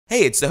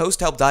Hey, it's the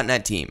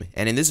HostHelp.net team,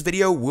 and in this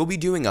video, we'll be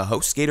doing a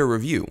HostGator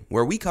review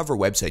where we cover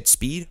website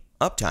speed,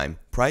 uptime,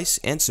 price,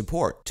 and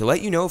support to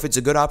let you know if it's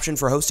a good option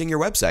for hosting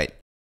your website.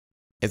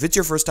 If it's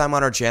your first time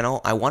on our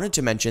channel, I wanted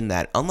to mention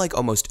that unlike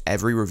almost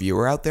every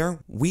reviewer out there,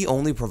 we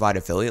only provide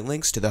affiliate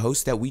links to the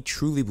hosts that we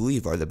truly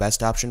believe are the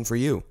best option for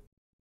you.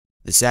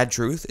 The sad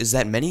truth is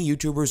that many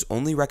YouTubers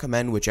only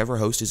recommend whichever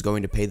host is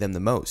going to pay them the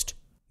most.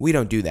 We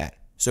don't do that.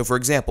 So for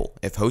example,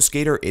 if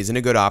HostGator isn't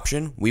a good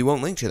option, we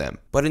won't link to them,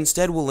 but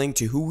instead we'll link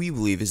to who we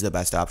believe is the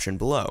best option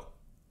below.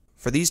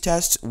 For these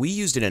tests, we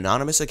used an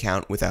anonymous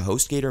account with a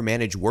HostGator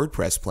managed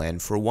WordPress plan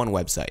for one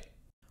website.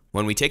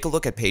 When we take a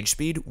look at page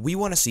speed, we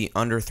want to see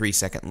under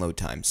 3-second load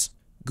times.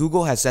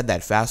 Google has said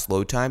that fast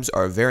load times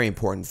are a very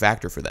important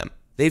factor for them.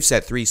 They've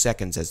set 3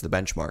 seconds as the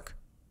benchmark.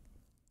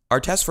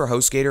 Our test for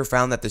HostGator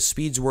found that the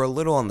speeds were a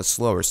little on the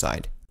slower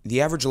side. The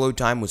average load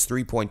time was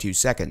 3.2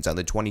 seconds on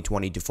the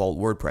 2020 default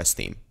WordPress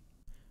theme.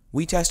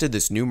 We tested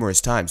this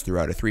numerous times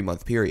throughout a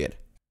 3-month period.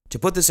 To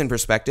put this in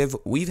perspective,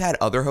 we've had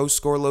other hosts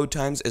score load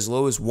times as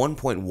low as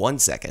 1.1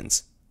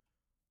 seconds.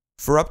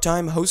 For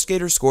uptime,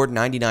 HostGator scored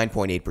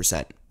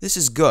 99.8%. This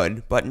is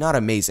good, but not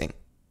amazing.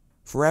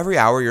 For every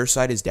hour your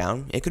site is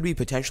down, it could be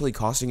potentially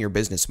costing your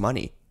business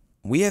money.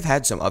 We have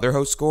had some other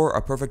hosts score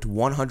a perfect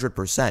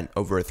 100%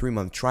 over a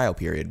 3-month trial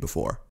period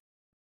before.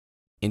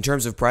 In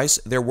terms of price,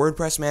 their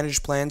WordPress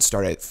managed plans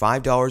start at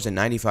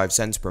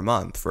 $5.95 per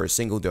month for a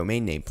single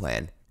domain name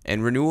plan,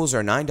 and renewals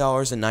are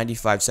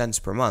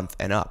 $9.95 per month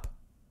and up.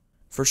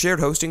 For shared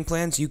hosting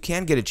plans, you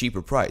can get a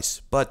cheaper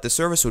price, but the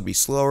service would be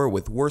slower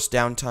with worse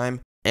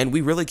downtime, and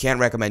we really can't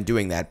recommend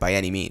doing that by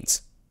any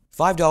means.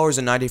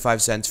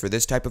 $5.95 for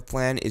this type of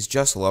plan is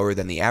just lower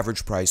than the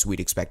average price we'd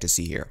expect to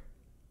see here.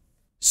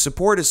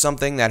 Support is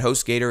something that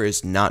HostGator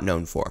is not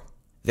known for.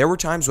 There were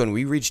times when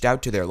we reached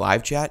out to their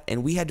live chat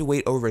and we had to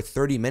wait over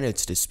 30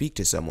 minutes to speak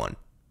to someone.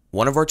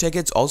 One of our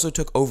tickets also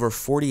took over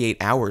 48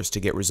 hours to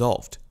get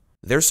resolved.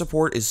 Their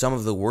support is some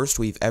of the worst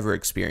we've ever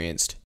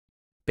experienced.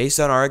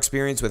 Based on our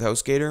experience with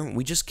HostGator,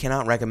 we just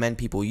cannot recommend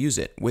people use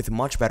it, with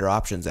much better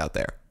options out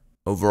there.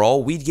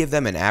 Overall, we'd give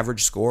them an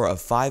average score of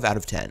 5 out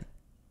of 10.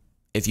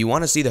 If you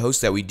want to see the hosts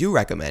that we do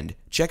recommend,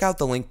 check out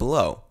the link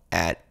below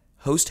at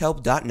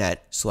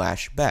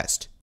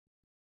hosthelp.net/best.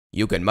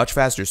 You'll get much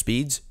faster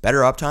speeds, better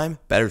uptime,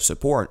 better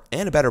support,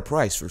 and a better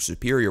price for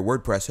superior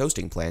WordPress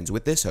hosting plans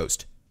with this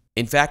host.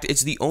 In fact,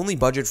 it's the only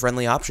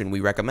budget-friendly option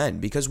we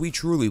recommend because we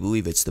truly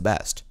believe it's the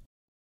best.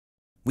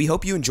 We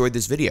hope you enjoyed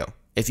this video.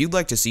 If you'd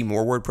like to see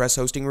more WordPress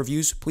hosting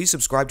reviews, please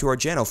subscribe to our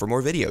channel for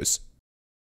more videos.